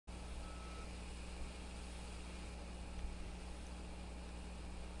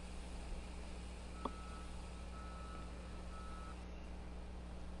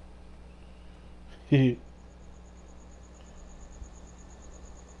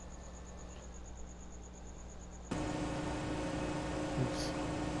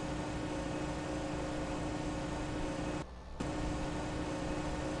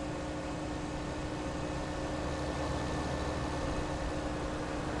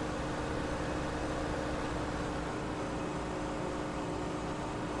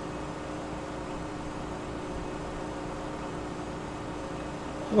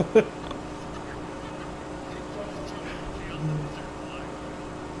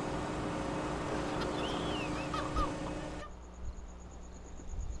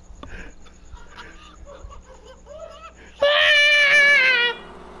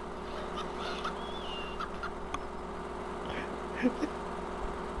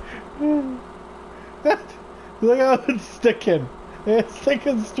Look how it's sticking. It's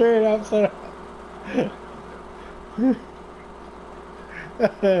sticking straight upside down.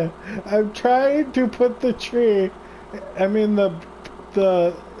 I'm trying to put the tree, I mean it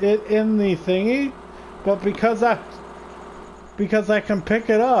in the thingy, but because I can pick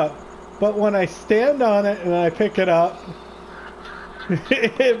it up, but when I stand on it and I pick it up,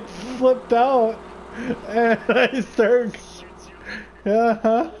 it flipped out, and I started.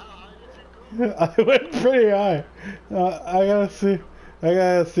 I went pretty high. I gotta see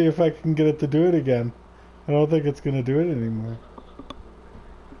if I can get it to do it again. I don't think it's gonna do it anymore.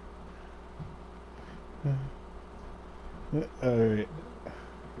 Alright.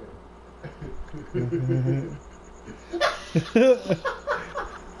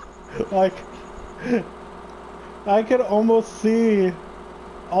 Like, I could almost see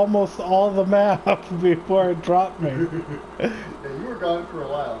almost all the map before it dropped me. Yeah, you were gone for a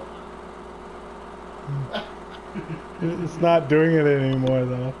while. It's not doing it anymore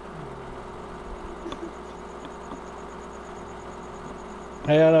though.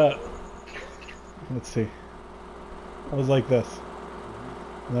 I gotta, let's see. I was like this.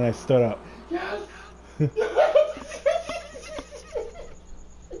 And then I stood up. Yes!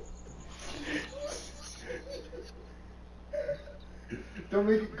 Don't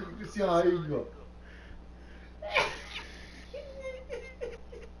make it go. See how high you go.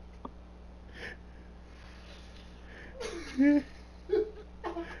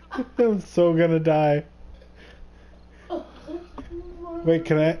 I'm so gonna die. Wait,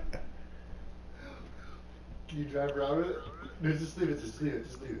 can I? Can you drive around with it? No, just leave it, just leave it,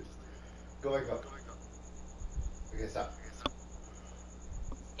 just leave it. Go back up. Okay, stop.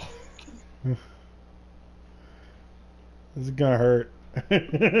 This is gonna hurt.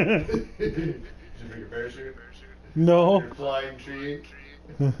 Did you bring your parachute? No. Your flying tree?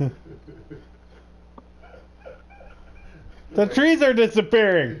 The trees are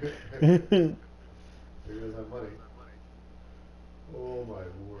disappearing. There goes that money. Oh my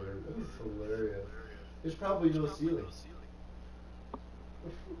word, that is hilarious. There's probably no ceiling.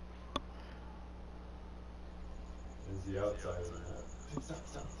 There's the outside of that.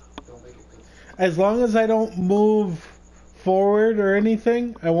 Stop. Don't make it go. As long as I don't move forward or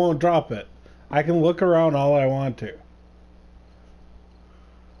anything, I won't drop it. I can look around all I want to.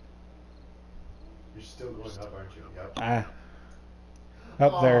 You're still going up, aren't you? Yep. Ah.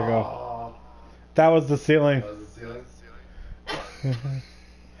 Up there we go. That was the ceiling. That was the ceiling?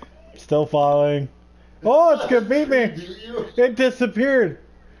 Still falling. Oh, it's gonna beat me. It disappeared.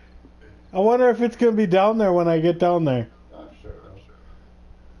 I wonder if it's gonna be down there when I get down there. I'm sure.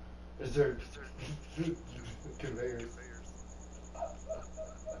 Is there conveyors?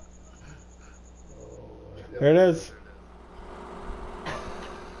 There it is.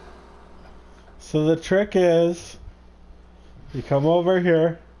 So the trick is, you come over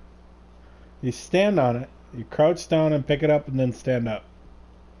here, you stand on it, you crouch down and pick it up and then stand up.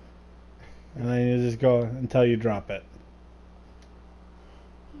 And then you just go until you drop it.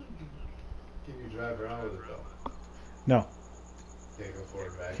 Can you drive around with it though? No. Can't go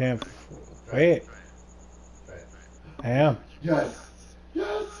forward, back. Can't. Wait. Try it. I am. Yes!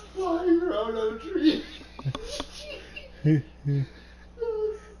 Yes! Flying around on a tree!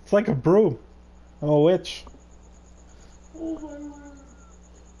 It's like a broom. I'm a witch. Oh my word.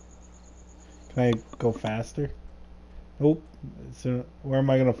 Can I go faster? Nope. So where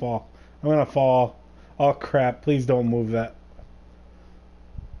am I gonna fall? I'm gonna fall. Oh crap, please don't move that.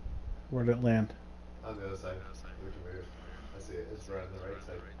 Where'd it land? On the other side. The conveyor. I see it. It's right on the right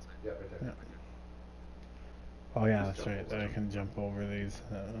side. Yeah, right there. Yeah. Oh yeah, that's right. Then I can jump over these.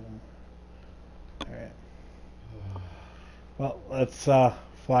 Alright. Well, let's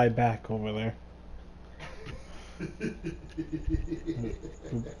fly back over there.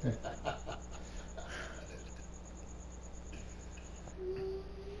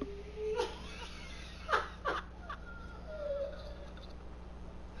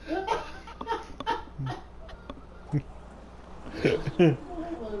 You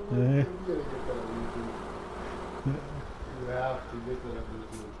have to get that on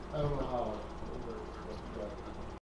YouTube. I don't know how.